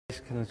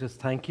Can I just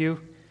thank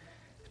you?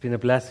 It's been a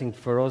blessing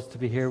for us to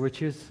be here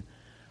with you.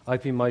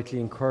 I've been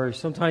mightily encouraged.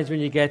 Sometimes when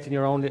you get in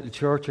your own little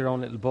church, your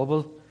own little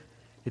bubble,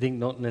 you think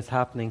nothing is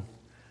happening.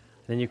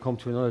 Then you come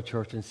to another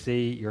church and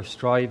see your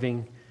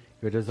striving,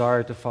 your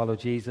desire to follow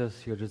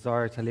Jesus, your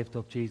desire to lift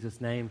up Jesus'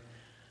 name.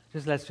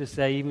 Let's just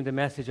say, even the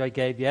message I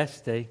gave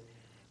yesterday,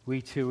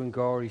 we too in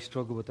Gorey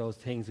struggle with those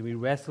things, and we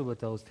wrestle with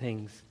those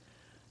things,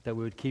 that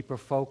we would keep our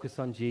focus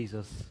on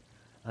Jesus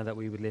and that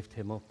we would lift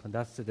him up. And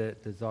that's the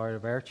desire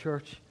of our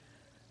church,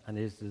 and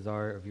is the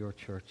desire of your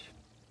church.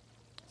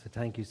 So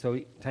thank you. So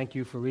thank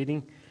you for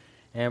reading.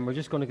 We're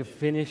just going to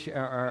finish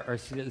our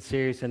little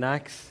series in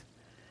Acts.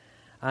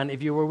 And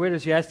if you were with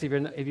us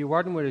yesterday, if you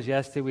weren't with us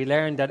yesterday, we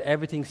learned that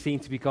everything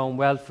seemed to be going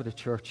well for the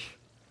church.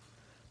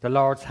 The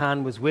Lord's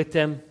hand was with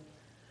them.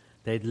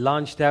 They'd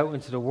launched out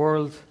into the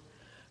world.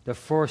 The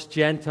first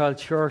Gentile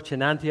church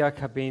in Antioch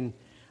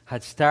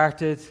had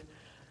started.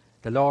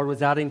 The Lord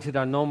was adding to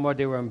their number.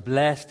 They were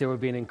blessed. They were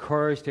being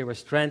encouraged. They were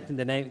strengthened.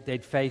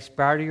 They'd faced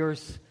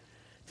barriers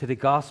to the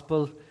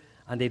gospel,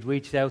 and they'd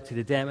reached out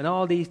to them. And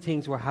all these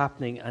things were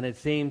happening, and it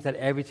seems that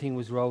everything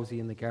was rosy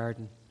in the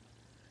garden.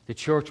 The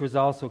church was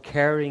also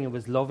caring and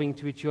was loving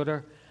to each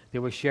other. They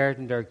were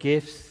sharing their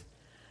gifts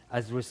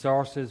as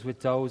resources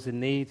with those in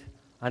need.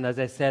 And as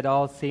I said,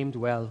 all seemed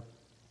well.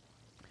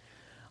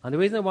 And the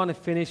reason I want to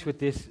finish with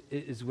this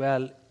is,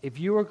 well, if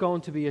you are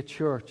going to be a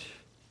church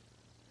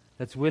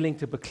that's willing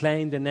to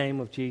proclaim the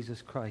name of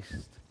Jesus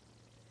Christ,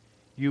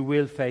 you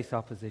will face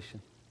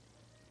opposition.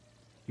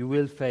 You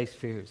will face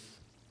fears.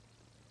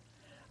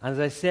 And as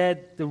I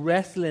said, the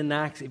wrestle in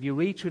Acts, if you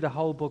read through the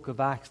whole book of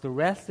Acts, the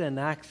wrestle in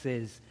Acts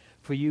is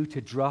for you to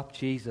drop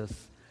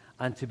Jesus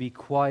and to be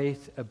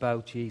quiet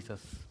about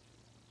Jesus.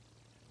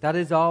 That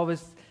is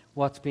always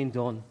what's been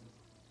done.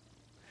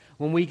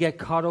 When we get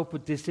caught up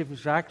with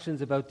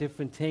distractions about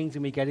different things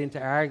and we get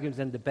into arguments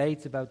and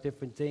debates about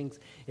different things,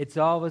 it's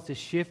always to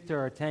shift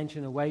our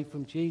attention away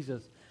from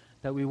Jesus,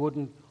 that we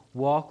wouldn't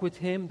walk with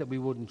him, that we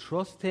wouldn't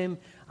trust him,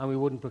 and we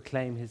wouldn't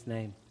proclaim his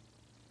name.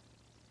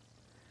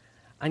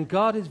 And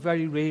God is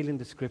very real in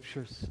the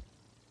scriptures.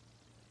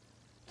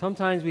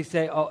 Sometimes we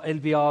say, oh,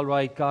 it'll be all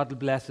right, God will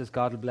bless us,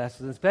 God will bless us.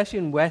 And especially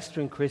in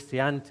Western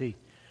Christianity,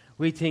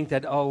 we think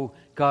that, oh,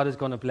 God is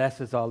going to bless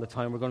us all the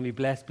time. We're going to be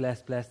blessed,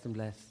 blessed, blessed, and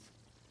blessed.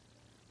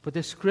 But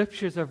the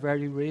scriptures are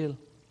very real.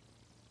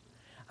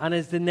 And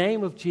as the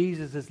name of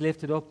Jesus is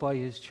lifted up by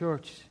his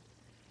church,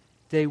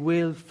 they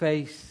will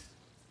face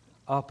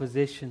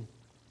opposition.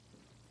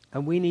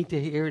 And we need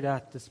to hear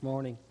that this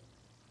morning.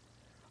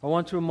 I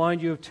want to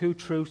remind you of two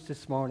truths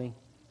this morning.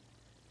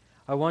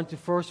 The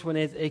first one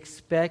is,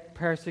 expect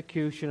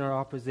persecution or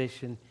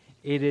opposition.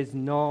 It is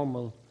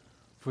normal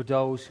for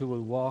those who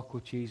will walk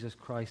with Jesus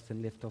Christ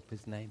and lift up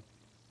his name.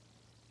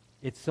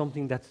 It's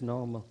something that's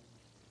normal.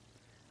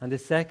 And the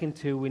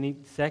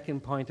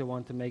second point I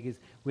want to make is,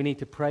 we need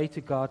to pray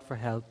to God for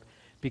help,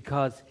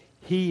 because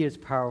he is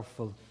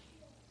powerful,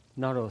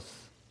 not us.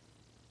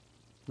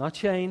 Not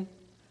Shane,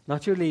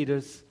 not your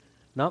leaders,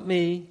 not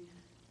me.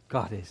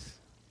 God is.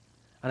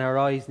 And our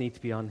eyes need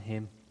to be on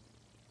him.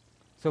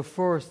 So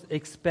first,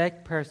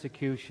 expect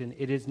persecution.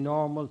 It is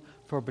normal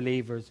for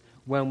believers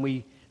when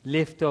we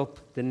lift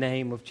up the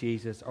name of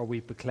Jesus or we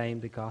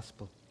proclaim the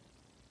gospel.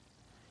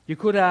 You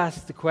could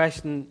ask the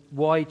question,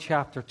 why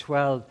chapter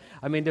 12?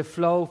 I mean, the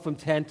flow from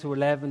 10 to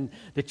 11,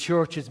 the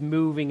church is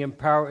moving in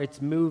power.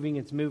 It's moving.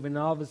 And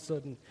all of a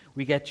sudden,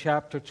 we get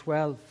chapter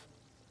 12.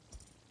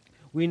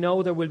 We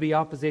know there will be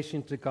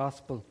opposition to the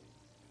gospel.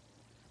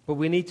 But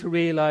we need to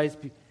realize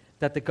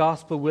that the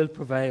gospel will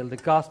prevail. The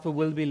gospel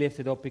will be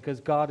lifted up, because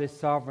God is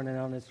sovereign and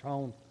on his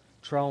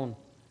throne.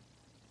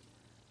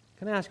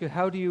 Can I ask you,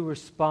 how do you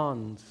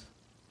respond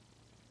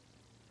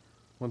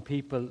when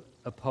people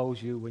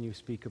oppose you when you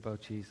speak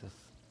about Jesus?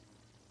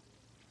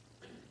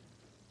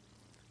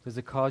 Does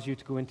it cause you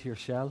to go into your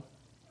shell?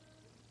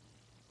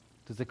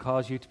 Does it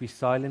cause you to be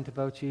silent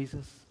about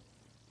Jesus?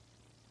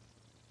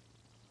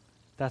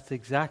 That's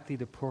exactly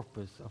the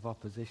purpose of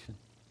opposition.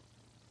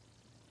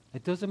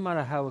 It doesn't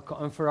matter how it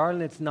comes. And for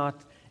Ireland, it's not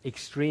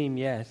extreme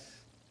yet.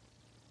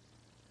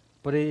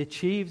 But it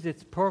achieves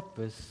its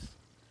purpose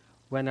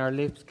when our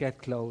lips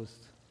get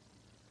closed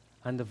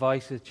and the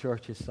voice of the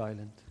church is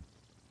silent.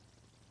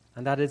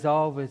 And that is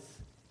always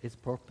its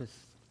purpose.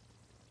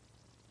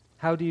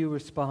 How do you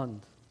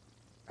respond?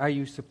 Are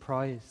you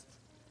surprised?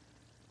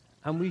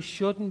 And we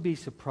shouldn't be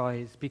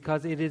surprised,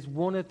 because it is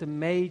one of the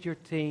major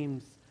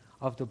themes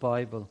of the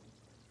Bible,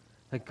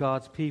 that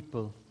God's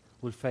people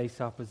will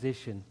face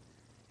opposition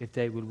if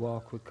they will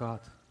walk with God.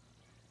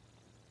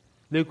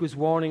 Luke was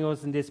warning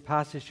us in this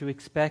passage to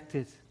expect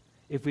it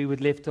if we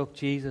would lift up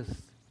Jesus.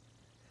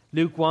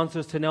 Luke wants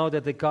us to know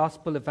that the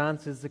gospel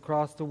advances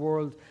across the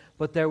world,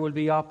 but there will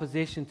be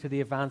opposition to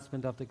the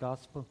advancement of the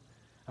gospel.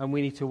 And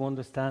we need to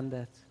understand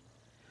that.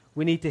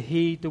 We need to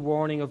heed the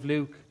warning of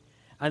Luke.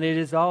 And it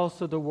is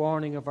also the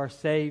warning of our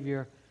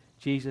Savior,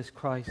 Jesus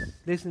Christ.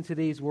 Listen to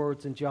these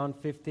words in John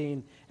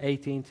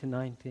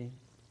 15:18-19.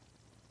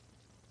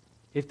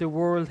 If the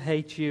world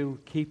hates you,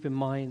 keep in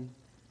mind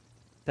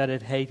that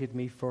it hated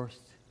me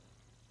first.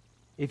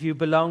 If you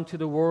belong to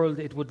the world,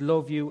 it would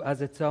love you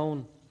as its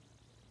own.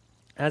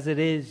 As it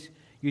is,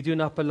 you do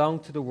not belong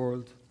to the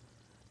world,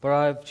 but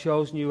I have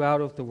chosen you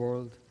out of the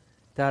world.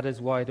 That is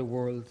why the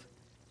world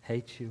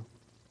hates you.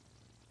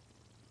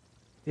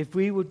 If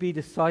we would be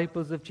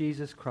disciples of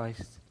Jesus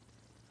Christ,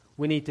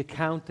 we need to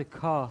count the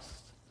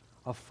cost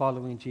of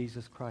following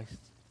Jesus Christ.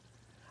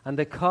 And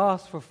the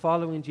cost for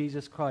following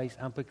Jesus Christ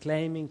and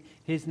proclaiming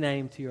his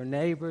name to your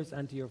neighbors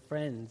and to your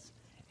friends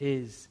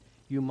is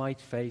you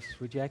might face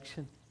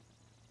rejection.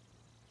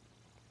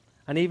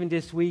 And even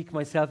this week,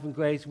 myself and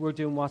Grace, we're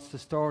doing What's the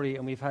Story,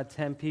 and we've had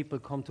 10 people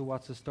come to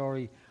What's the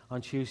Story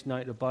on Tuesday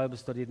night at a Bible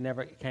study that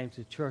never came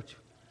to church.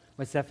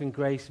 Myself and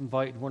Grace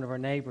invited one of our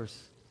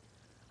neighbours,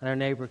 and our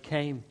neighbour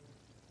came.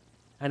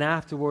 And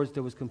afterwards,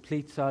 there was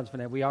complete silence for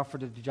them. We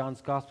offered it to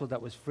John's Gospel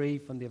that was free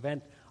from the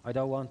event. I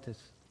don't want this.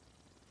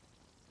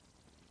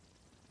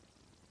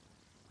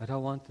 I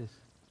don't want this.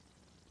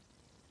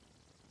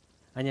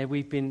 And yet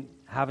we've been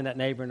having that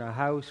neighbour in our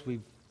house.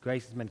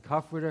 Grace has made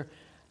coffee with her.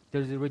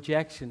 There's a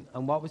rejection.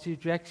 And what was the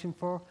rejection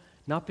for?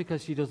 Not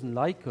because she doesn't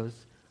like us,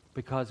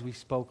 because we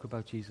spoke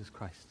about Jesus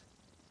Christ.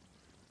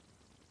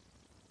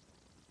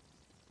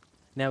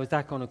 Now, is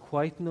that going to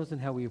quieten us in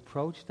how we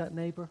approach that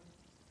neighbour?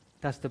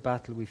 That's the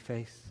battle we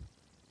face.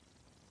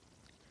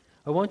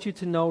 I want you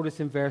to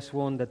notice in verse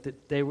 1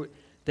 that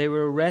they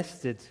were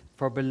arrested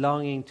for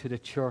belonging to the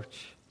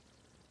church.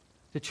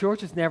 The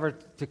church is never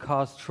to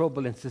cause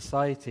trouble in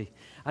society.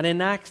 And in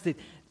Acts,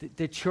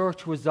 the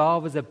church was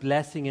always a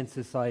blessing in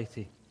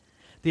society.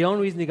 The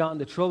only reason they got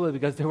into trouble is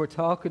because they were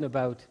talking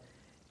about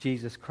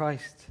Jesus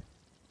Christ.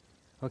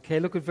 Okay,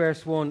 look at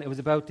verse 1. It was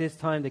about this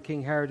time that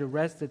King Herod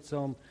arrested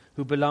some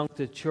who belonged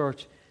to the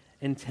church,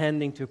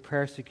 intending to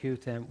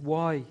persecute them.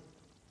 Why?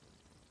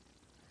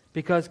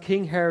 Because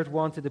King Herod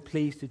wanted to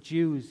please the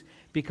Jews,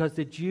 because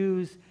the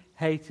Jews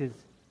hated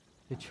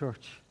the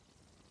church.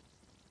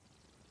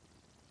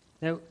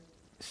 Now,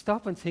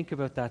 stop and think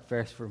about that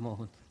verse for a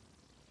moment.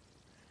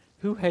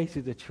 Who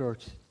hated the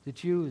church? The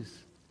Jews.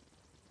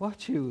 What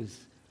Jews?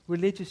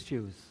 Religious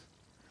Jews.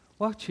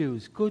 What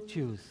Jews? Good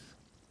Jews.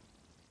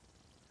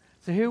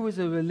 So here was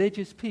a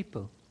religious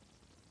people,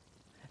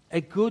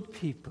 a good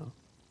people,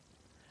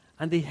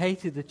 and they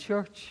hated the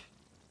church.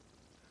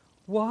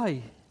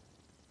 Why?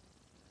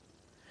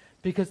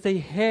 Because they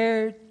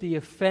heard the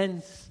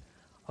offense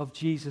of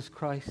Jesus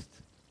Christ.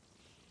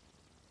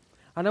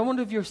 And I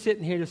wonder if you're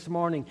sitting here this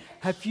morning,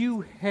 have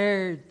you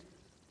heard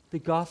the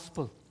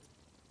gospel?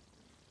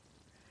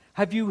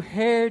 Have you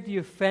heard the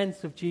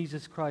offense of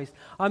Jesus Christ?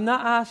 I'm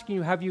not asking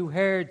you, have you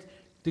heard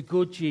the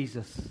good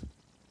Jesus?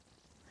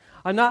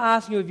 I'm not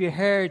asking you, have you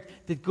heard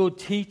the good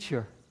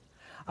teacher?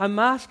 I'm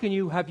asking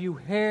you, have you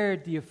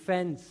heard the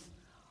offense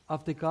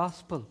of the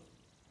gospel?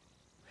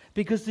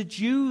 Because the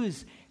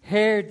Jews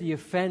heard the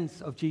offense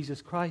of Jesus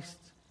Christ.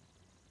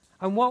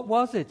 And what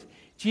was it?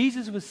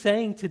 Jesus was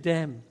saying to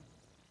them,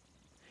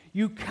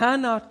 you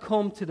cannot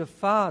come to the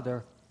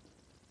Father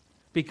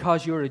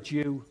because you're a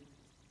Jew.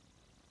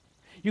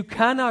 You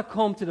cannot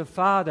come to the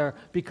Father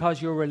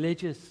because you're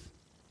religious.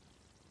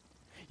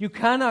 You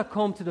cannot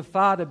come to the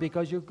Father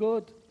because you're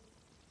good.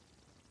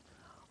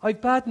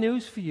 I've bad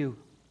news for you.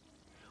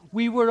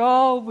 We were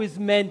always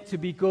meant to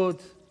be good.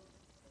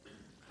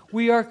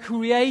 We are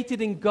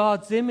created in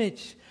God's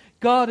image.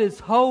 God is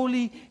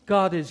holy,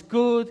 God is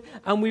good,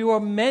 and we were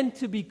meant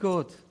to be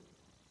good.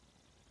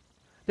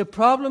 The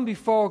problem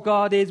before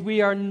God is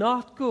we are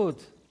not good.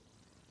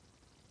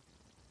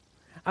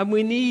 And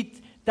we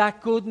need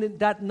that good,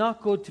 that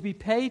not good, to be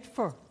paid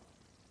for.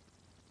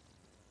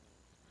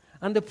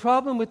 And the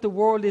problem with the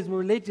world is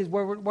religious,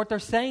 where what they're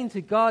saying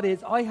to God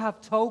is, I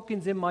have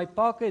tokens in my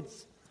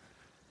pockets.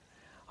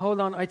 Hold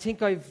on, I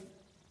think I've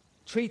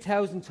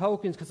 3,000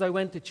 tokens because I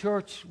went to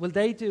church. Will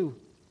they do?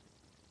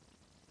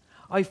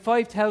 I've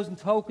 5,000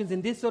 tokens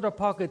in this other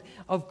pocket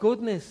of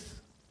goodness.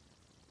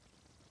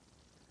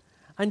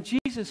 And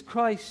Jesus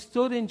Christ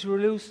stood in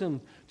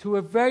Jerusalem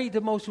to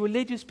the most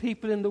religious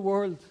people in the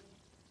world.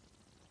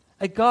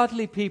 A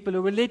godly people,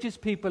 a religious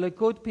people, a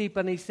good people.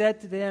 And he said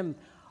to them,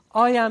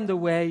 I am the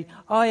way,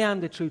 I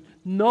am the truth.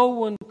 No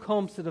one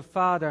comes to the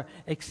Father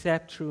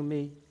except through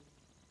me.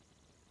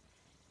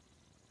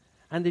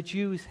 And the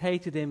Jews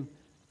hated him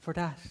for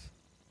that.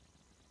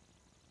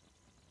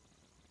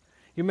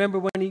 You remember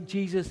when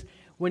Jesus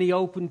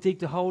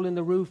digged a hole in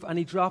the roof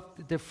and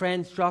dropped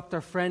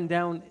their friend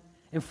down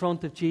in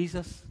front of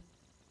Jesus?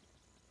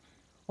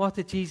 What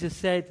did Jesus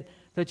say?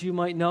 That you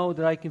might know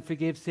that I can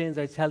forgive sins,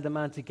 I tell the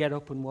man to get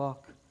up and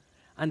walk.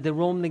 And the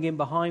rumbling in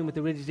behind with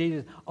the religious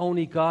leaders,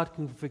 only God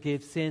can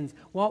forgive sins.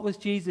 What was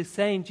Jesus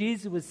saying?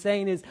 Jesus was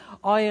saying is,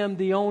 I am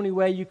the only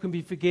way you can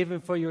be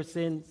forgiven for your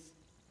sins.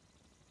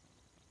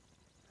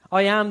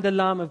 I am the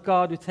Lamb of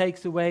God who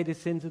takes away the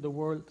sins of the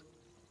world.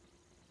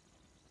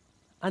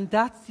 And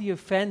that's the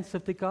offense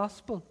of the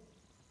gospel.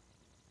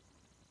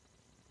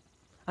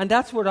 And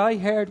that's what I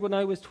heard when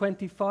I was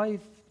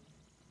 25.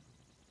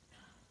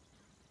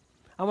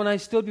 And when I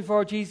stood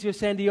before Jesus, you're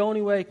saying the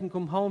only way I can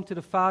come home to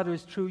the Father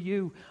is through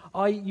you.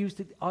 I used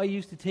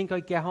to think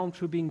I'd get home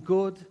through being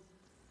good,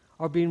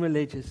 or being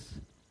religious.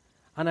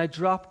 And I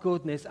dropped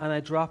goodness and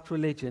I dropped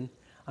religion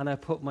and I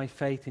put my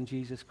faith in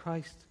Jesus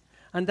Christ.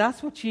 And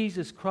that's what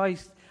Jesus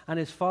Christ and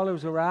his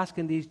followers were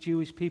asking these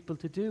Jewish people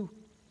to do.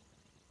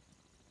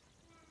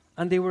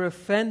 And they were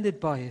offended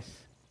by it.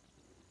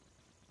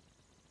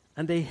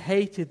 And they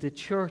hated the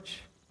church.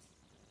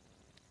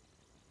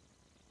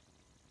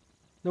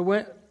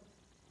 Now,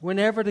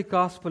 whenever the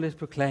gospel is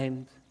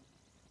proclaimed,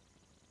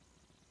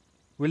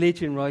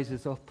 religion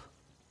rises up.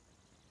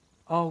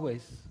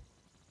 Always.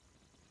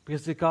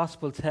 Because the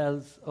gospel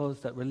tells us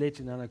that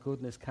religion and our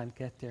goodness can't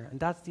get there. And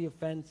that's the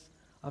offense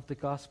of the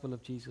gospel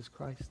of Jesus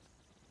Christ.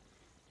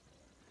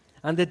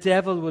 And the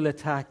devil will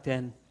attack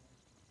then.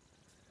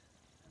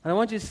 And I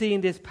want you to see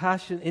in this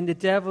passion, in the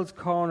devil's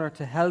corner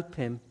to help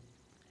him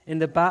in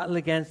the battle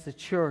against the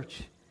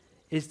church,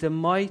 is the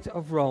might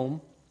of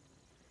Rome,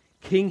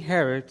 King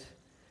Herod,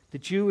 the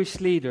Jewish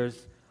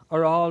leaders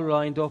are all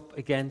lined up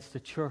against the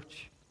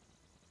church.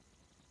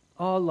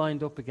 All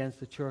lined up against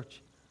the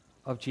church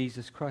of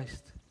Jesus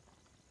Christ.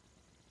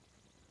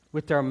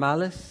 With their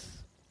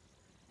malice,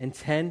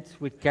 intent,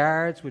 with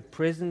guards, with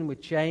prison,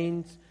 with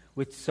chains,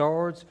 with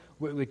swords,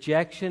 with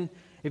rejection.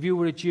 If you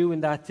were a Jew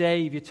in that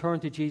day, if you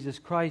turned to Jesus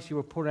Christ, you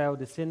were put out of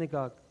the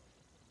synagogue.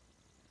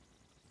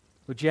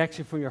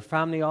 Rejection from your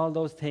family, all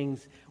those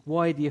things.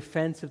 Why? The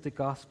offense of the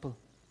gospel.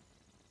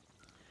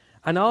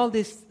 And all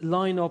this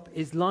lineup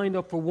is lined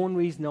up for one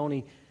reason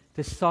only: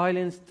 to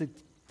silence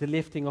the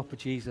lifting up of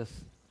Jesus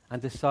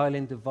and to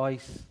silence the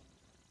voice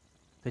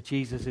that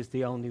Jesus is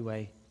the only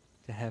way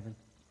to heaven.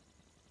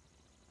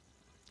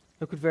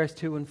 Look at verse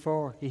 2 and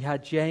 4. He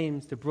had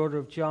James, the brother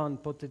of John,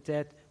 put to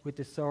death with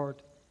the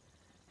sword.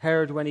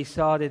 Herod, when he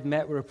saw it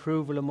met with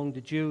approval among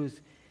the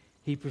Jews,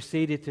 he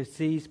proceeded to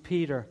seize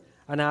Peter,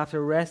 and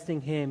after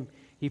arresting him,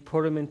 he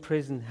put him in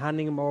prison,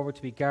 handing him over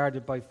to be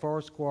guarded by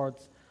 4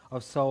 squads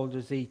of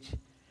soldiers each.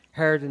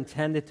 Herod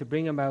intended to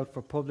bring him out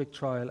for public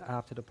trial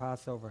after the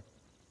Passover.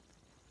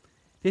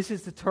 This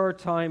is the 3rd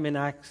time in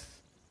Acts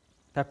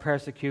that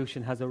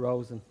persecution has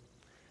arisen.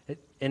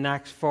 In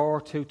Acts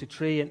 4,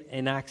 2-3,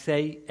 in Acts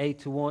 8,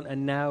 8-1,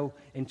 and now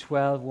in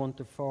 12,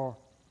 1-4.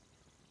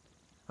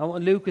 And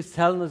what Luke is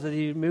telling us as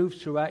he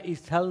moves through,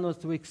 he's telling us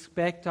to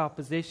expect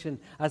opposition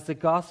as the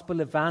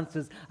gospel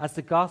advances, as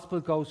the gospel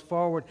goes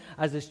forward,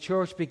 as his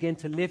church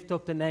begins to lift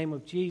up the name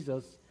of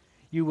Jesus.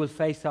 You will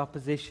face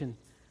opposition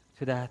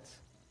to that.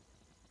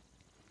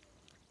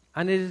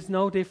 And it is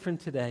no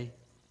different today.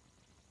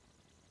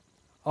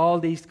 All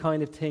these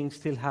kind of things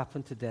still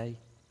happen today.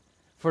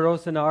 For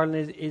us in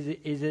Ireland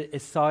is a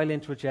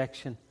silent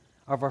rejection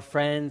of our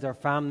friends, our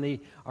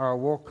family, or our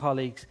work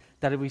colleagues,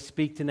 that if we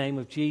speak the name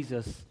of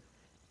Jesus,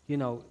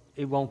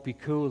 it won't be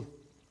cool.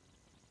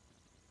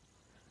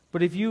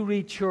 But if you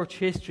read church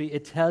history,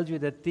 it tells you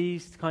that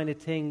these kind of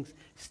things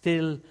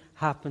still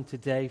happen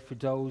today for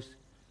those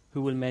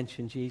who will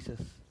mention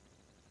Jesus.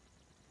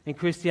 In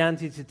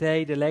Christianity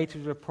today, the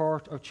latest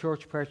report of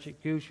church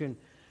persecution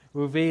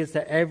reveals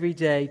that every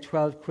day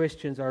 12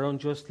 Christians are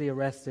unjustly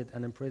arrested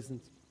and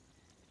imprisoned.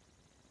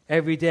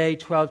 Every day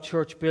 12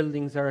 church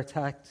buildings are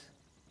attacked.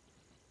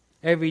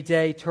 Every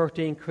day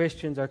 13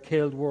 Christians are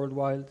killed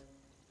worldwide.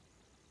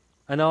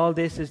 And all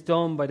this is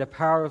done by the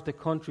power of the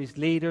country's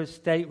leaders,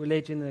 state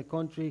religion in a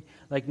country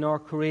like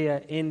North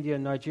Korea, India,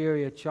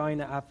 Nigeria,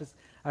 China,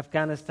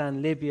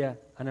 Afghanistan, Libya,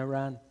 and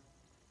Iran.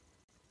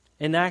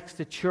 In Acts,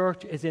 the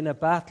church is in a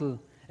battle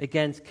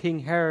against King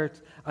Herod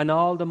and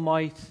all the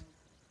might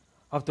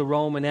of the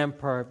Roman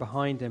Empire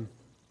behind him.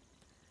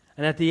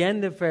 And at the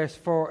end of verse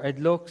 4, it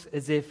looks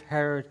as if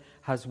Herod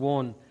has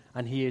won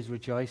and he is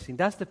rejoicing.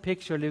 That's the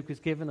picture Luke has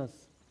given us.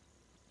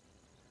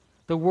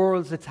 The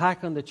world's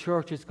attack on the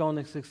church is going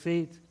to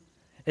succeed.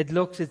 It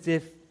looks as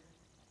if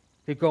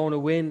they're going to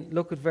win.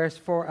 Look at verse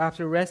 4.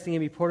 After arresting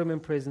him, he put him in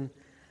prison,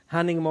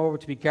 handing him over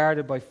to be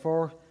guarded by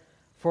four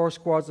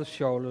squads of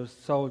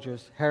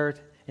soldiers. Herod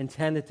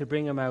intended to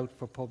bring him out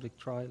for public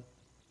trial.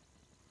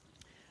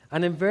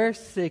 And in verse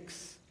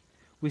 6,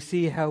 we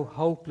see how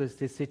hopeless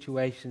this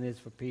situation is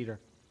for Peter.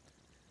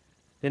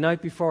 The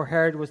night before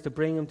Herod was to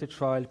bring him to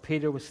trial,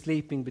 Peter was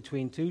sleeping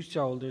between 2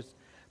 shoulders,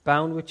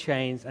 bound with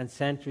chains, and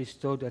sentries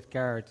stood at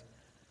guard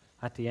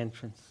at the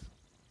entrance.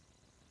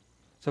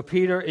 So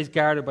Peter is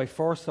guarded by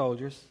 4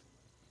 soldiers.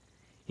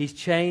 He's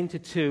chained to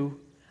 2,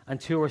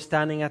 and 2 are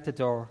standing at the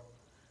door.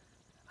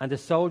 And the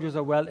soldiers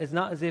are it's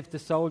not as if the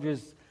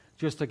soldiers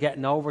just are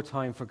getting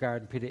overtime for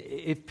guarding Peter.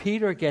 If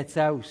Peter gets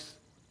out,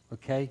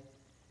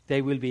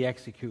 they will be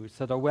executed.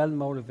 So they're well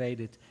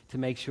motivated to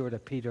make sure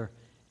that Peter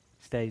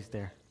stays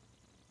there.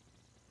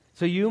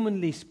 So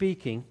humanly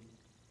speaking,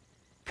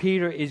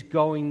 Peter is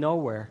going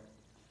nowhere.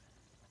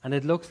 And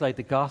it looks like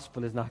the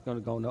gospel is not going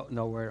to go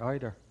nowhere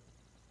either.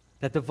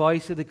 That the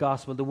voice of the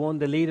gospel, the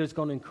leader is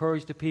going to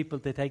encourage the people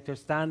to take their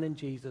stand in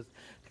Jesus,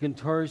 to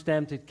encourage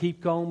them to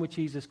keep going with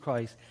Jesus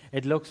Christ.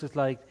 It looks as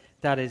like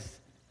that is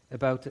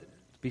about to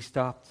be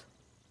stopped.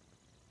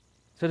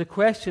 So the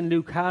question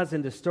Luke has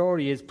in the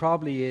story is,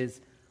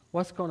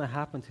 what's going to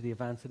happen to the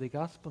advance of the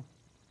gospel?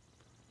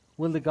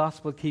 Will the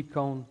gospel keep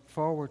going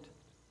forward?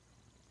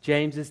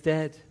 James is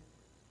dead.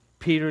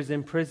 Peter's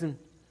in prison.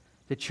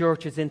 The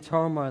church is in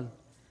turmoil.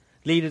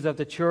 Leaders of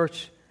the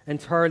church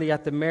entirely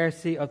at the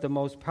mercy of the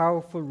most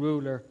powerful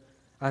ruler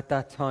at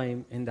that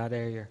time in that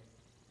area.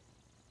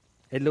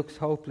 It looks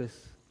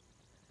hopeless.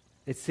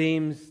 It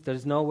seems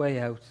there's no way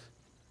out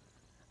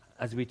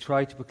as we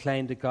try to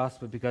proclaim the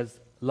gospel, because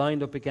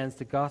lined up against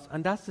the gospel,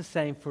 and that's the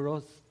same for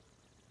us.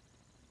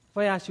 If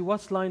I ask you,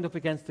 what's lined up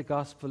against the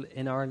gospel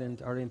in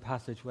Ireland or in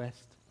Passage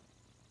West?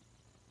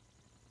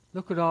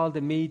 Look at all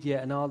the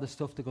media and all the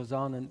stuff that goes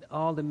on, and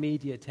all the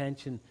media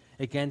attention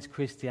against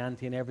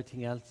Christianity and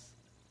everything else.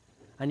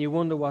 And you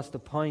wonder what's the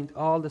point.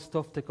 All the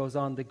stuff that goes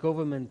on, the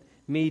government,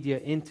 media,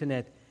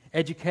 internet,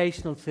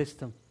 educational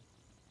system,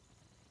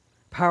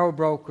 power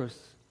brokers,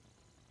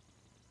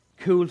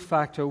 cool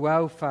factor,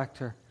 wow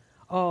factor,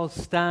 all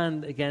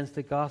stand against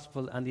the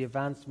gospel and the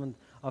advancement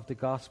of the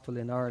gospel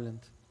in Ireland.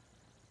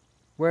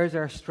 Where's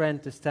our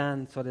strength to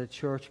stand so that the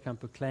church can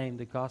proclaim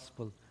the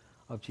gospel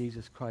of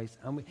Jesus Christ?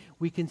 And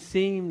we can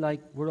seem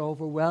like we're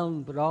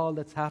overwhelmed with all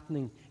that's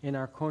happening in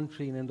our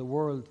country and in the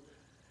world.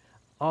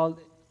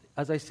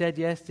 As I said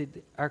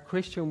yesterday, our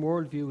Christian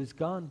worldview is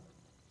gone.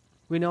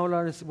 We're no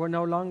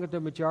longer the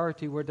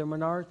majority, we're the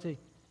minority.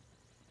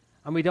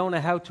 And we don't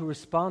know how to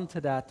respond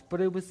to that. But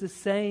it was the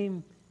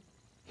same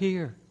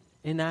here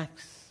in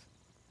Acts.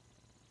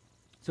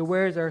 So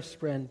where's our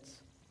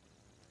strength?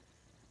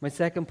 My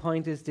second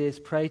point is this: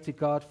 pray to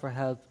God for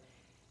help.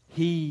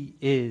 He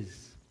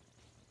is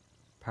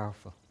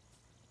powerful.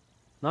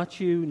 Not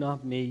you,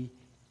 not me.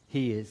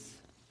 He is.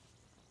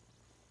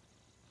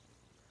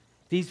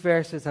 These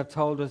verses have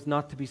told us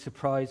not to be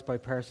surprised by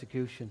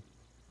persecution.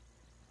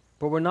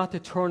 But we're not to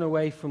turn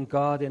away from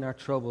God in our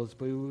troubles,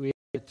 but we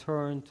have to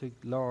turn to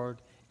the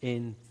Lord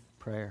in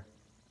prayer.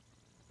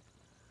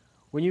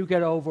 When you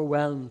get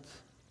overwhelmed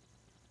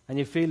and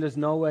you feel there's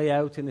no way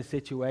out in a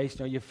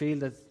situation, or you feel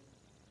that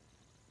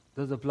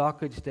there's a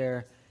blockage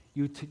there,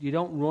 you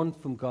don't run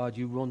from God,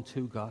 you run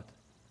to God.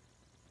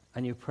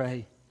 And you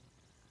pray.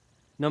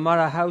 No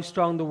matter how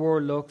strong the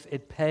world looks,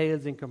 it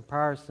pales in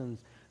comparison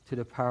to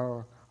the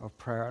power of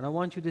prayer. And I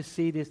want you to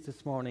see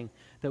this morning,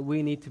 that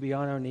we need to be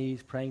on our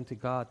knees praying to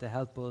God to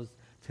help us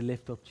to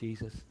lift up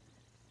Jesus.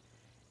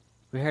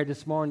 We heard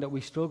this morning that we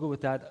struggle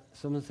with that.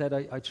 Someone said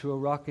I threw a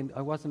rock in.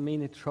 I wasn't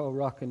meaning to throw a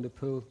rock in the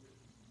pool.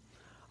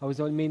 I was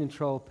only meaning to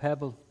throw a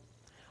pebble.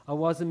 I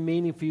wasn't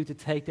meaning for you to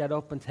take that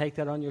up and take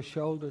that on your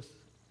shoulders.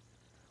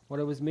 What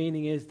I was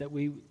meaning is that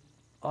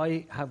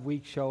I have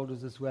weak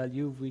shoulders as well.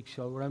 You have weak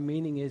shoulders. What I'm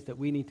meaning is that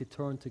we need to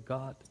turn to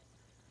God.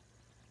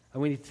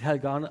 And we need to tell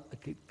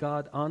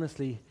God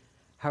honestly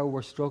how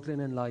we're struggling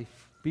in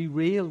life. Be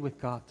real with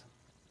God.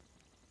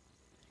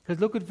 Because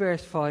look at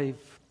verse 5.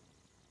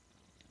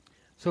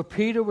 So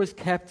Peter was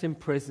kept in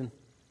prison,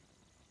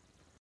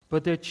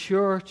 but the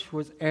church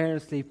was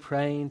earnestly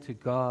praying to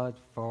God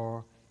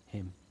for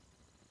him.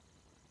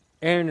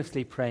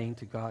 Earnestly praying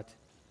to God.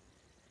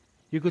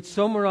 You could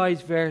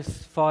summarize verse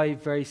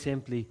 5 very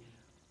simply: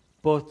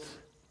 but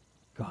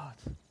God.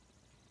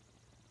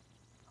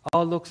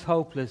 All looks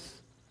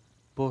hopeless,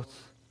 but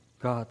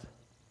God.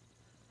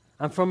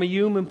 And from a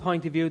human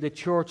point of view, the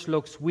church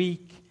looks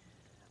weak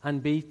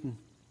and beaten.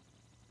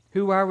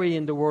 Who are we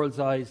in the world's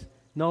eyes?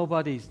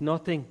 Nobody's,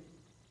 nothing.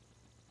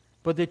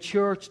 But the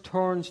church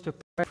turns to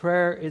prayer.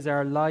 Prayer is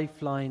our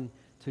lifeline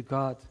to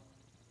God.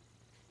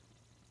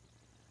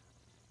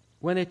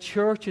 When a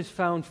church is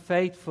found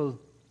faithful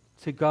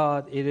to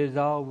God, it is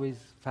always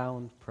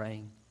found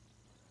praying.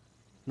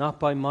 Not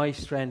by my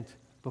strength,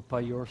 but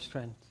by your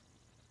strength.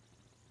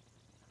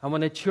 And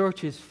when a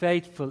church is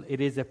faithful, it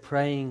is a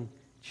praying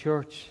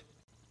church.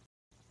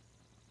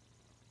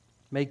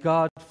 May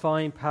God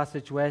find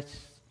Passage West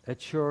a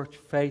church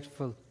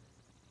faithful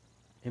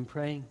in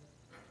praying.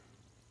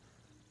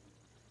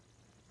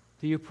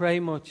 Do you pray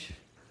much?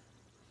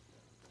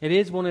 It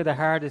is one of the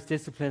hardest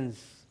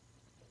disciplines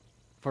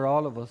for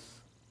all of us.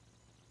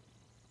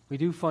 We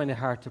do find it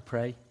hard to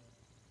pray,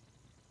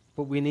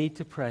 but we need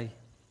to pray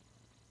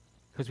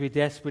because we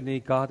desperately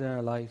need God in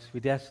our lives. We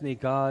desperately need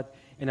God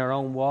in our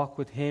own walk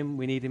with Him.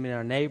 We need Him in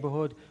our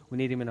neighborhood. We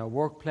need Him in our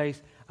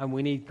workplace. And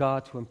we need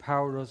God to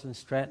empower us and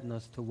strengthen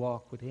us to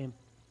walk with Him.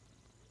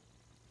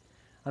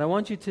 And I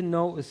want you to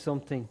notice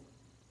something.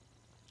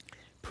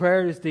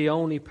 Prayer is the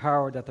only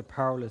power that the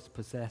powerless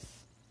possess.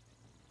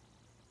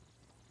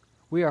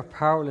 We are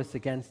powerless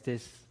against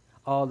this,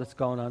 all that's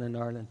going on in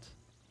Ireland.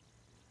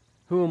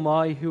 Who am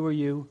I? Who are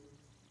you?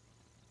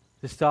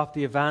 To stop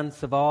the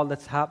advance of all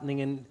that's happening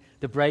in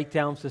the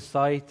breakdown of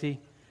society,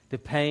 the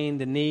pain,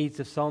 the needs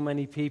of so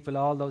many people,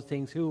 all those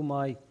things. Who am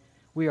I?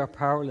 We are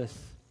powerless.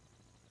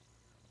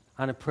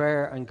 And a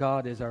prayer and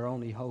God is our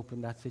only hope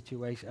in that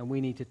situation. And we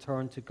need to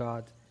turn to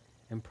God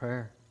in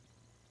prayer.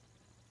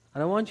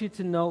 And I want you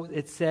to know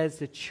it says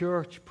the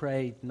church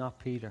prayed, not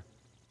Peter.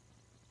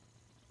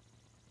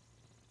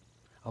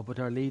 Oh, but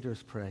our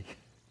leaders pray.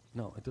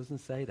 No, it doesn't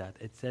say that.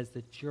 It says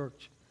the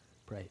church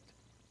prayed.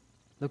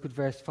 Look at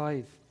verse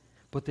 5.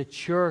 But the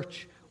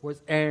church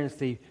was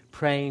earnestly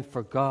praying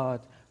for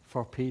God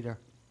for Peter.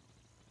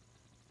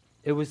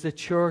 It was the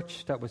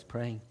church that was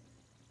praying.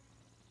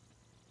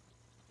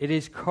 It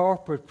is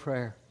corporate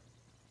prayer.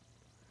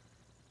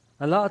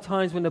 A lot of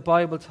times when the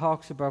Bible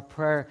talks about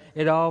prayer,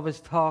 it always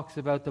talks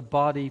about the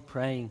body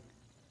praying.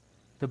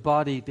 The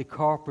body, the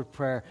corporate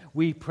prayer.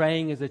 We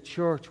praying as a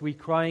church. We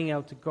crying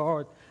out to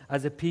God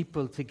as a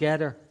people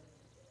together.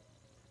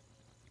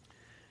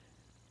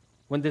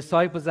 When the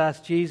disciples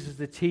asked Jesus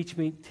to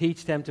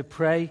teach them to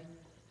pray,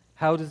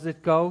 how does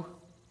it go?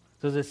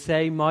 Does it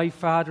say, my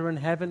Father in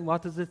heaven?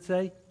 What does it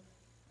say?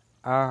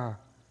 Our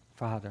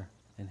Father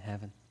in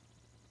heaven.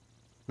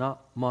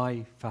 Not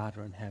my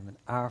Father in heaven,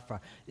 our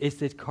Father. It's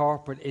the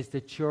corporate, it's the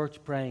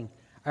church praying,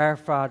 our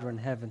Father in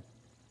heaven,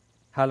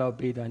 hallowed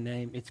be thy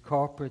name. It's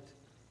corporate.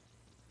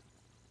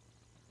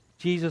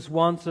 Jesus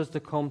wants us to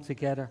come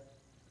together.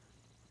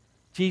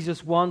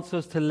 Jesus wants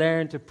us to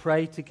learn to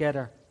pray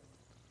together.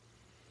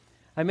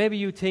 And maybe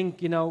you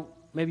think,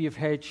 maybe you've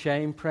heard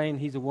Shane praying,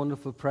 he's a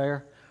wonderful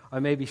prayer.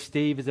 Or maybe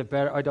Steve is a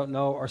better, I don't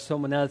know, or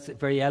someone else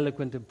very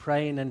eloquent in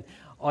praying, and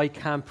I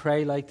can't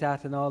pray like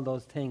that and all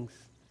those things.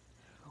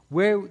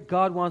 Where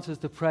God wants us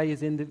to pray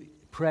is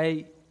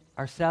pray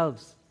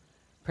ourselves,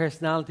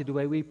 personality, the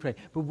way we pray.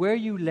 But where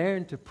you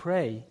learn to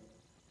pray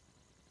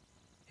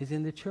is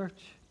in the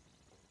church.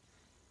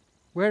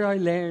 Where I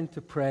learned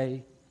to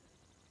pray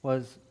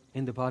was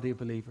in the body of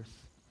believers.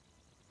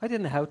 I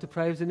didn't know how to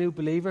pray. I was a new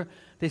believer.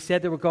 They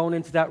said they were going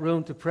into that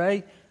room to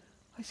pray.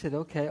 I said,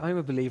 okay, I'm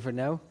a believer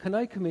now. Can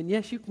I come in?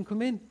 Yes, you can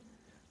come in.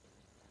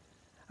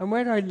 And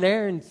where I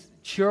learned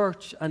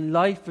church and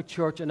life at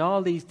church and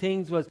all these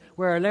things was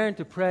where I learned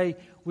to pray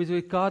was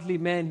with godly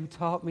men who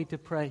taught me to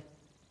pray.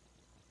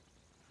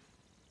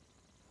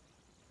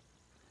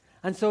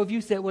 And so if you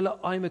say, well,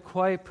 I'm a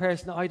quiet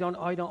person, I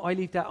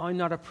leave that, I'm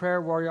not a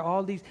prayer warrior,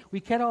 we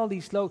get all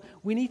these slow.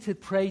 We need to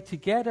pray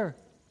together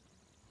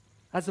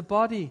as a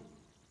body.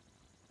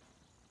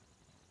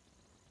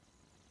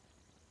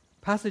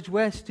 Passage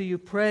West, do you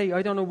pray?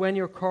 I don't know when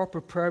your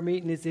corporate prayer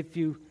meeting is, if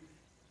you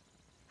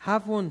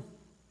have one.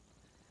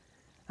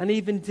 And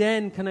even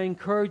then, can I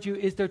encourage you,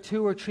 is there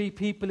 2 or 3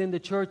 people in the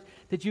church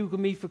that you can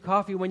meet for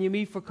coffee? When you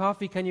meet for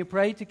coffee, can you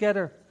pray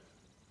together?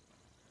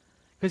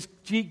 Because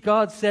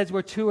God says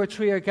where 2 or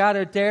 3 are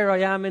gathered, there I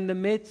am in the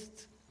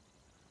midst.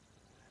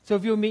 So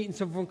if you're meeting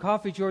someone for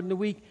coffee during the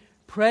week,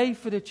 pray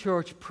for the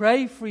church,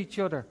 pray for each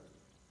other.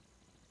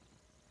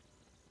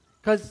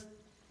 Because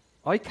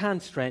I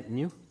can't strengthen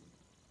you,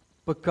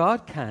 but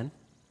God can.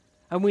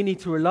 And we need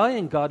to rely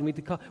on God. We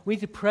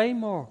need to pray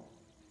more.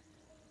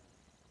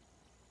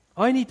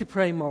 I need to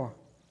pray more.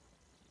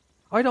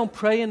 I don't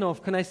pray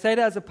enough. Can I say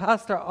that as a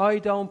pastor? I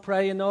don't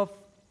pray enough.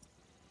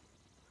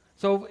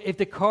 So if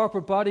the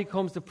corporate body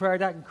comes to prayer,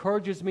 that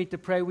encourages me to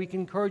pray. We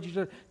can encourage each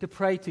other to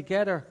pray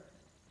together.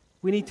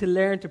 We need to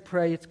learn to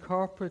pray. It's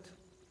corporate.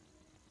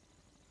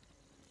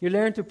 You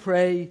learn to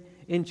pray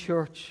in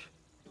church.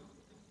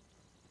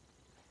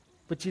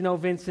 But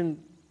Vincent,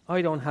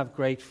 I don't have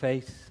great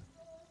faith.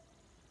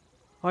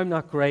 I'm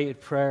not great at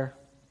prayer.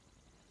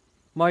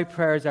 My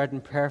prayers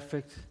aren't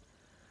perfect.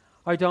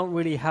 I don't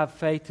really have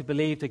faith to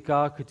believe that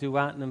God could do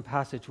anything in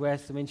Passage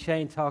West.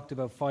 Shane talked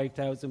about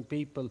 5,000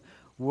 people.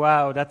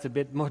 Wow, that's a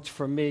bit much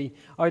for me.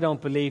 I don't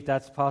believe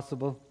that's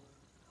possible.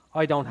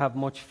 I don't have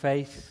much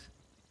faith.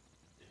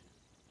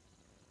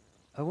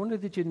 I wonder,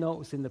 did you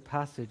notice in the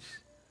passage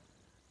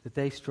that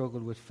they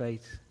struggled with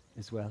faith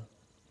as well?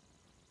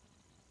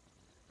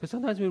 Because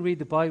sometimes when we read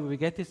the Bible, we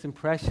get this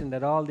impression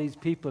that all these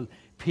people,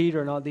 Peter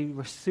and all, they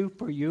were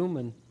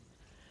superhuman.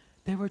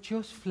 They were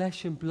just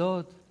flesh and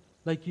blood,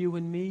 like you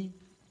and me.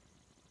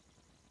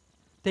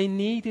 They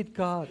needed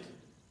God,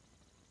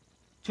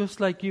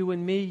 just like you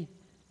and me.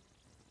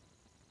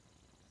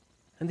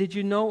 And did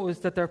you notice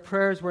that their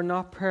prayers were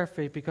not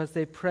perfect because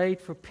they prayed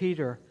for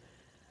Peter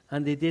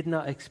and they did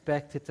not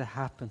expect it to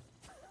happen?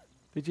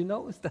 Did you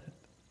notice that?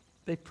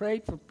 They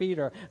prayed for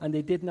Peter and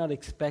they did not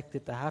expect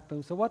it to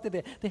happen. So what did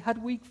they? They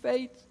had weak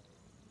faith.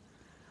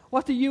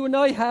 What do you and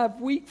I have?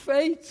 Weak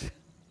faith.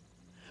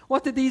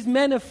 What did these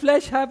men of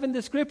flesh have in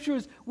the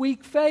scriptures?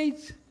 Weak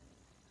faith.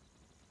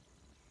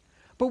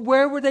 But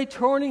where were they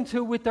turning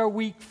to with their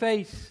weak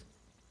faith?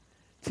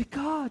 To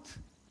God.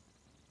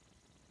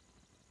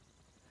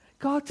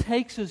 God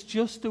takes us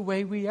just the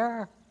way we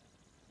are.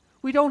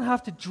 We don't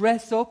have to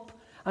dress up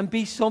and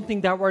be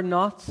something that we're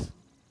not.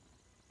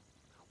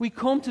 We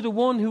come to the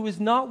one who is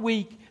not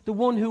weak, the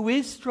one who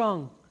is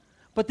strong.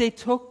 But they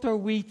took their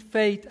weak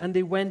faith and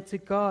they went to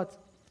God.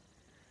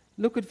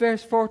 Look at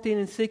verse 14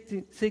 and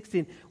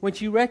 16. When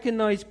she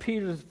recognized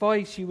Peter's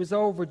voice, she was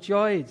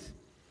overjoyed.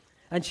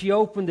 And she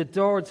opened the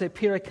door and said,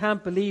 Peter, I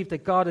can't believe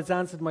that God has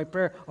answered my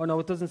prayer. Oh, no,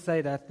 it doesn't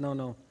say that.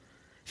 No.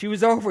 She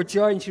was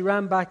overjoyed and she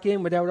ran back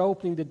in without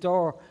opening the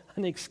door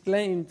and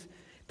exclaimed,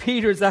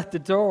 Peter's at the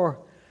door.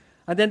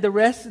 And then the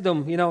rest of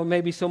them,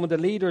 maybe some of the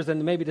leaders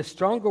and maybe the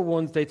stronger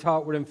ones they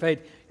thought were in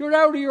faith. You're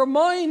out of your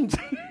mind.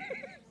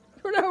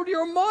 You're out of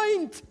your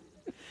mind.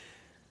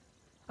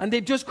 And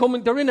they've just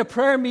come, they're in a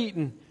prayer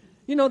meeting.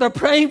 They're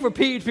praying for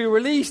Peter to be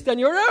released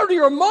and you're out of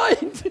your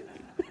mind.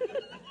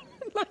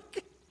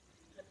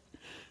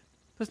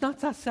 Does not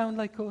that sound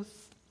like us?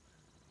 Does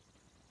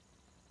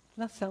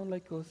that sound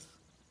like us?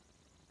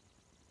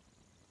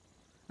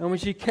 And when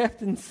she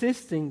kept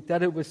insisting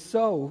that it was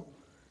so,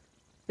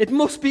 it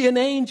must be an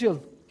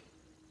angel.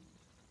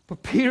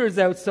 But Peter's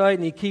outside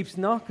and he keeps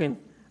knocking.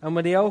 And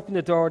when they opened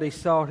the door, they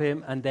saw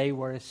him and they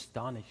were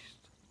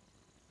astonished.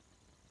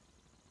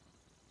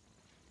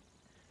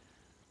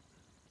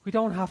 We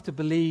don't have to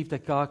believe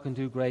that God can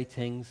do great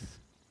things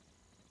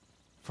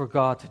for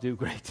God to do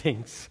great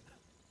things.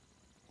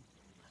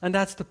 And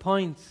that's the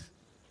point.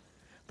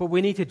 But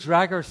we need to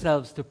drag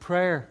ourselves to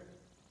prayer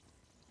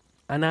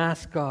and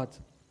ask God.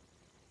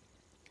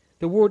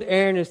 The word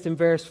earnest in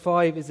verse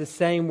 5 is the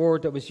same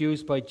word that was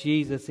used by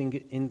Jesus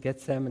in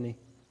Gethsemane.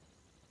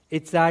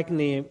 It's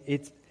agony.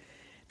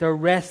 They're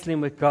wrestling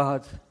with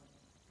God.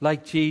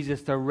 Like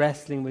Jesus, they're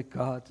wrestling with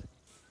God.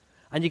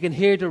 And you can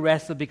hear the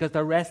wrestle because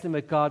they're wrestling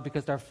with God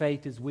because their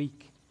faith is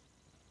weak.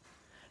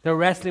 They're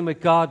wrestling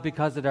with God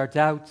because of their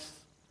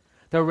doubts.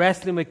 They're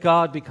wrestling with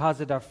God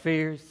because of their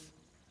fears.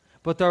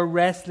 But they're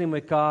wrestling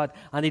with God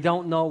and they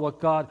don't know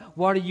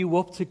what are you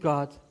up to,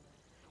 God?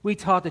 We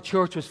thought the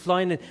church was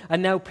flying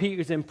and now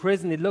Peter's in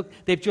prison. Look,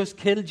 they've just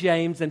killed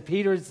James and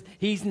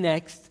he's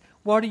next.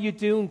 What are you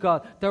doing,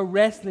 God? They're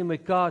wrestling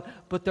with God,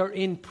 but they're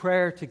in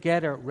prayer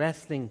together,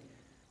 wrestling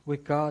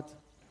with God.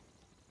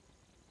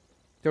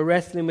 They're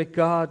wrestling with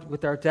God,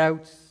 with their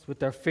doubts, with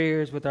their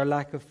fears, with their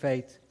lack of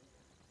faith.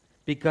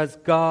 Because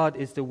God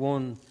is the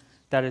one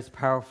that is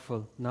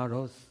powerful, not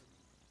us.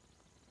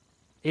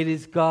 It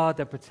is God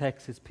that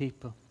protects his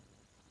people.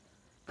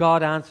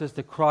 God answers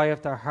the cry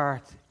of their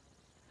heart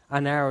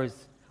and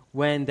ours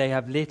when they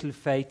have little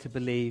faith to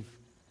believe,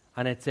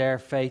 and it's our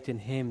faith in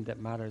him that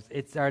matters.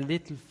 It's our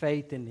little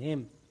faith in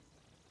him.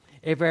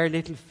 If our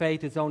little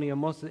faith is only a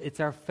muscle, it's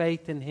our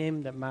faith in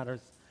him that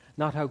matters,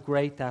 not how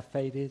great that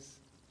faith is.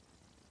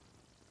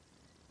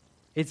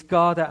 It's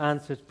God that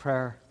answers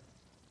prayer.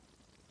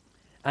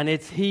 And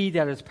it's he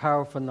that is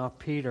powerful, not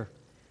Peter.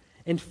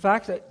 In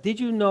fact, did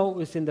you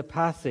notice in the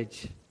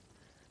passage,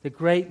 the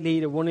great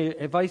leader,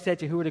 if I said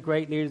to you who are the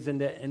great leaders in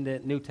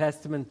the New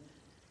Testament,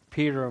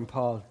 Peter and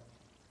Paul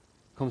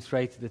come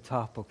straight to the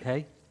top,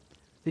 okay?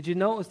 Did you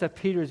notice that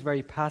Peter is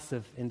very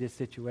passive in this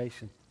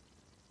situation?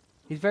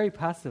 He's very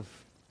passive.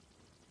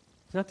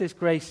 He's not this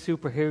great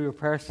superhero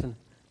person.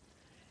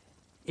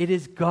 It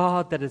is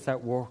God that is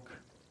at work.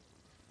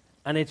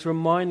 And it's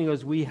reminding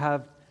us we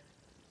have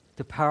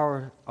the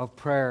power of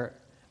prayer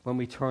when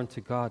we turn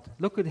to God.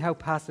 Look at how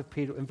passive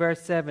Peter. In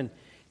verse 7,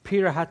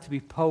 Peter had to be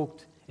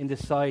poked in the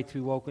side to be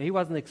woken. He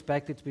wasn't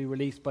expected to be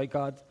released by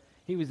God.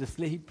 He was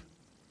asleep.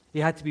 He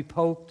had to be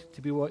poked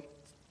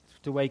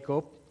to wake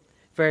up.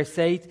 Verse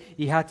 8,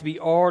 he had to be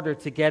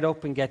ordered to get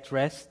up and get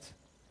dressed.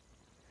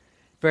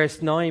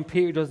 Verse 9,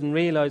 Peter doesn't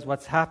realize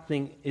what's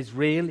happening is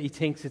real. He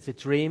thinks it's a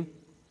dream.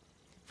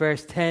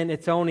 Verse 10,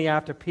 it's only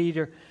after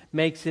Peter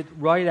makes it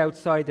right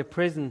outside the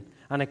prison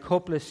and a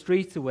couple of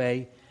streets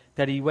away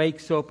that he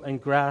wakes up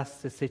and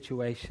grasps the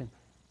situation.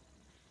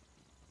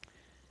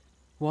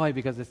 Why?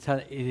 Because it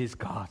is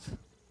God.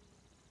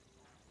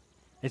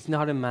 It's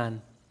not a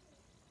man.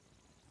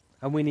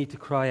 And we need to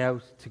cry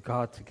out to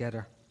God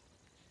together.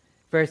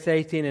 Verse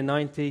 18 and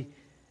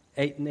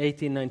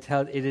 18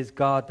 tells it is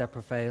God that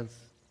prevails.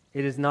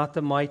 It is not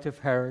the might of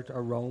Herod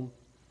or Rome,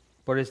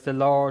 but it's the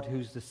Lord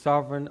who's the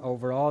sovereign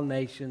over all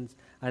nations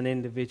and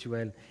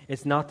individual.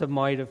 It's not the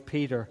might of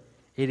Peter.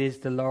 It is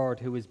the Lord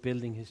who is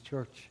building his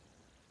church.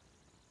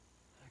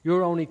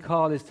 Your only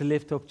call is to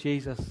lift up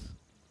Jesus.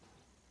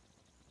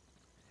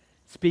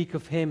 Speak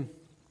of him.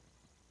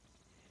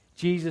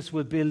 Jesus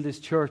will build his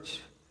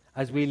church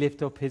as we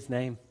lift up his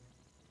name.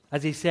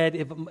 As he said,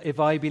 if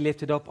I be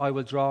lifted up, I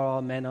will draw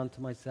all men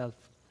unto myself.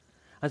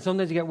 And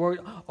sometimes you get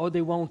worried,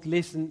 they won't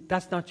listen.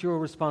 That's not your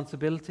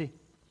responsibility.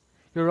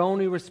 Your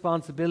only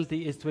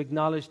responsibility is to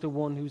acknowledge the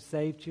one who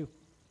saved you,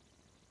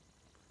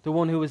 the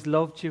one who has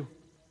loved you,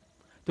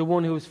 the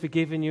one who has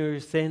forgiven you your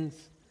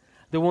sins,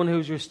 the one who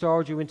has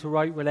restored you into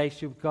right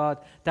relationship with God.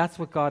 That's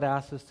what God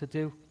asks us to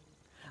do.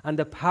 And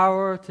the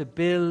power to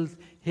build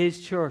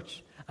his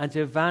church and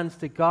to advance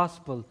the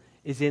gospel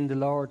is in the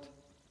Lord.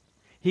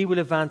 He will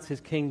advance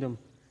his kingdom,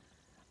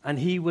 and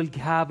he will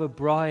have a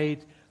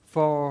bride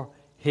for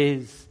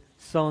his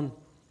Son.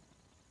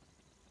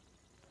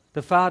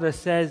 The Father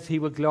says he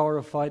will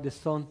glorify the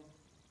Son,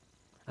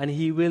 and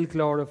he will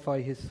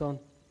glorify his Son.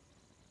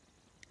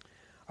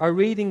 Our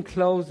reading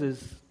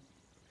closes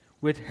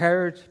with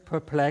Herod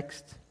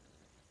perplexed,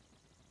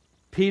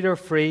 Peter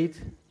freed,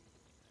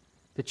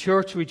 the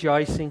church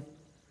rejoicing,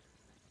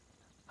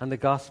 and the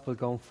gospel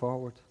going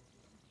forward.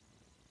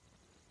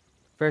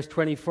 Verse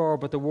 24,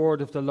 but the word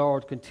of the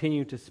Lord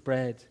continued to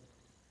spread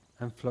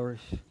and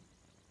flourish.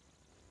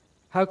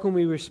 How can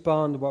we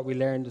respond to what we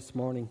learned this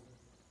morning?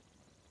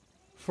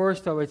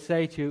 First, I would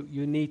say to you,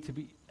 you need to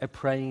be a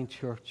praying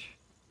church.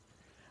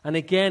 And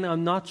again,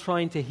 I'm not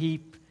trying to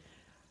heap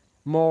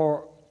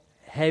more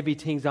heavy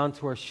things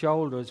onto our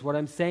shoulders. What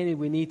I'm saying is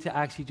we need to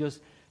actually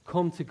just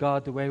come to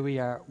God the way we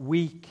are,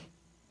 weak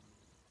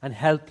and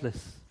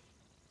helpless,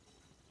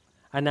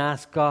 and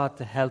ask God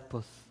to help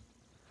us.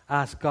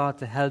 Ask God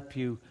to help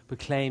you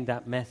proclaim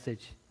that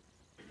message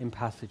in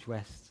Passage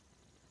West.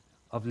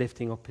 of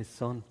lifting up his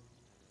Son.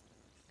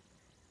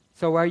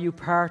 So are you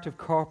part of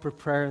corporate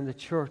prayer in the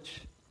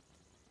church?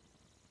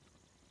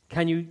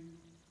 Can you,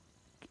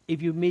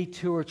 if you meet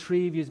 2 or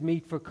 3 of you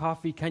meet for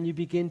coffee, can you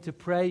begin to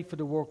pray for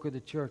the work of the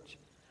church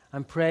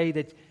and pray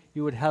that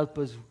you would help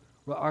us?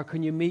 Or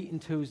can you meet in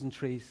 2s and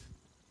 3s?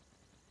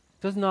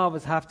 It doesn't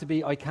always have to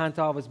be, I can't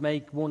always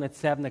make one at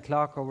 7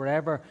 o'clock or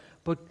wherever,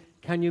 but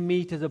can you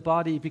meet as a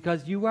body?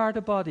 Because you are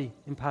the body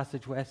in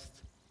Passage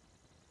West.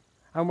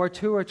 And where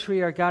 2 or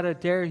 3 are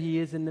gathered, there he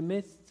is in the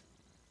midst.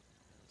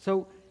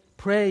 So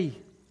pray.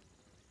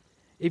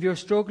 If you're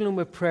struggling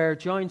with prayer,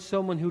 join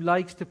someone who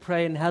likes to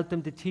pray and help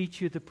them to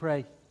teach you to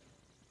pray.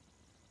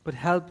 But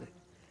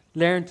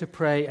learn to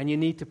pray, and you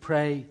need to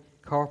pray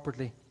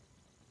corporately.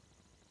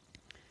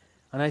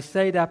 And I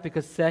say that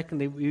because,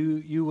 secondly,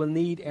 you will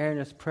need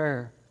earnest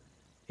prayer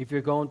if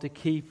you're going to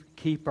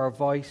keep our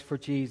voice for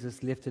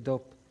Jesus lifted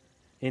up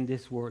in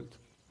this world.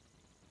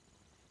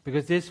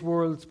 Because this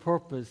world's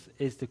purpose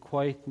is to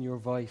quieten your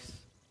voice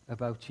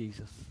about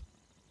Jesus.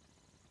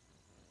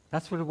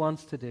 That's what it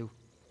wants to do.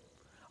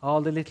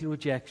 All the little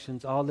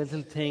rejections, all the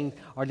little things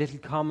or little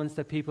comments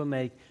that people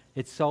make,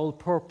 its sole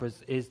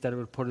purpose is that it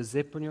would put a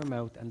zip in your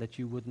mouth and that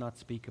you would not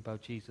speak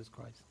about Jesus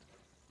Christ.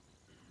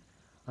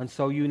 And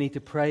so you need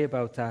to pray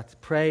about that.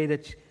 Pray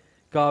that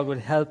God would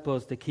help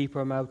us to keep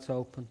our mouths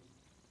open.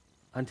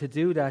 And to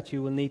do that,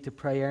 you will need to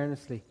pray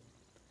earnestly.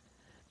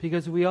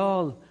 Because we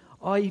all,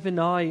 and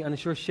I'm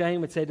sure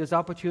Shane would say, there's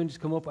opportunities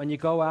come up and you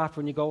go after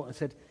and you go and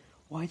said,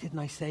 why didn't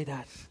I say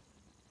that?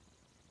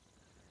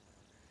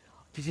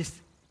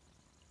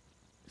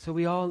 So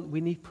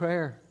we need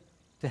prayer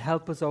to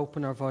help us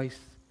open our voice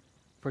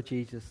for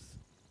Jesus.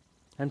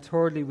 And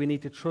thirdly, we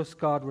need to trust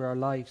God with our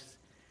lives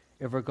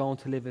if we're going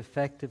to live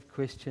effective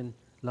Christian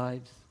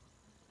lives.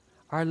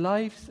 Our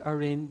lives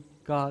are in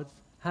God's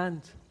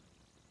hand.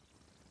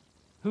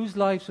 Whose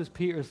life was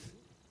Peter's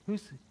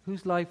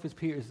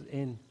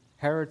in?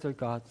 Herod's or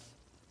God's?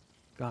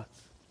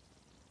 God's.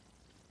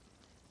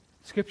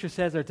 Scripture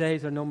says our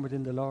days are numbered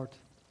in the Lord.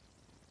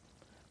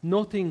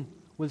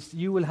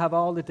 You will have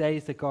all the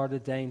days that God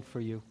ordained for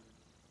you.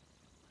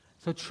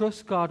 So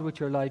trust God with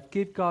your life.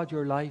 Give God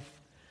your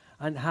life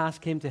and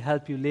ask him to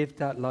help you live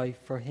that life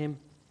for him.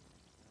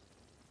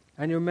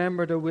 And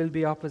remember, there will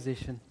be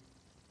opposition,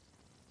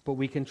 but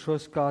we can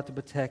trust God to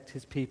protect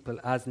his people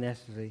as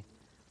necessary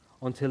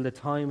until the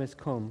time has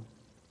come,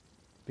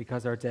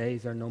 because our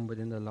days are numbered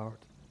in the Lord.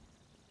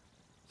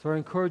 So I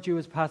encourage you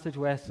as Passage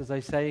West, as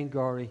I say in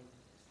Gorey,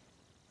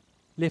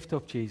 lift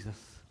up Jesus.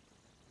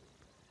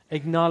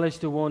 Acknowledge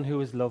the one who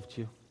has loved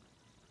you.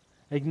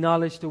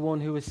 Acknowledge the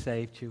one who has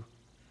saved you.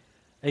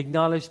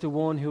 Acknowledge the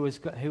one who is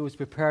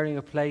preparing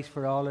a place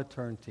for all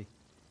eternity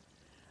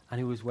and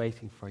who is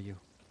waiting for you.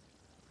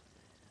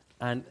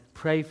 And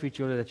pray for each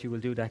other that you will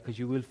do that, because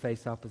you will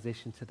face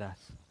opposition to that.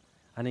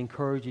 And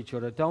encourage each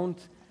other. Don't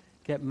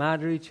get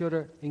mad at each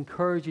other.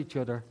 Encourage each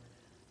other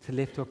to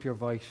lift up your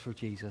voice for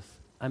Jesus.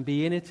 And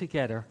be in it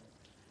together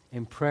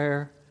in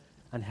prayer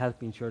and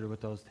helping each other with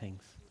those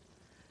things.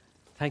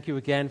 Thank you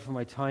again for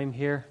my time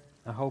here.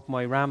 I hope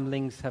my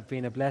ramblings have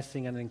been a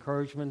blessing and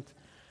encouragement.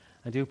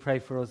 I do pray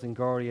for us in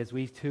Gorey as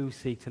we too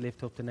seek to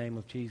lift up the name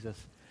of Jesus.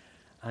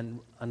 And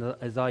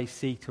as I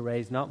seek to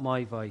raise not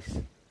my voice,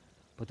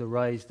 but to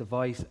raise the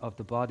voice of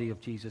the body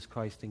of Jesus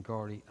Christ in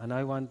Gorey.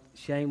 And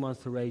Shane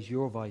wants to raise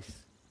your voice.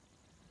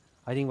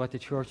 I think what the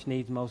church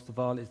needs most of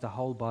all is the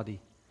whole body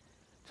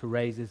to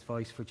raise its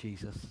voice for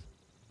Jesus.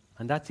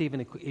 And that's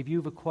even, if you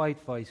have a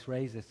quiet voice,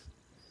 raise it.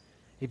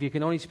 If you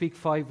can only speak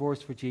 5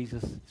 words for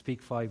Jesus,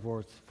 speak 5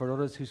 words. For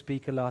others who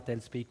speak a lot,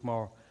 they'll speak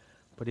more.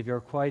 But if you're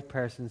a quiet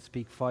person,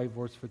 speak 5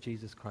 words for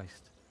Jesus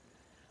Christ.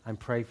 And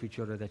pray for each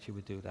other that you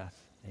would do that.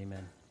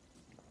 Amen.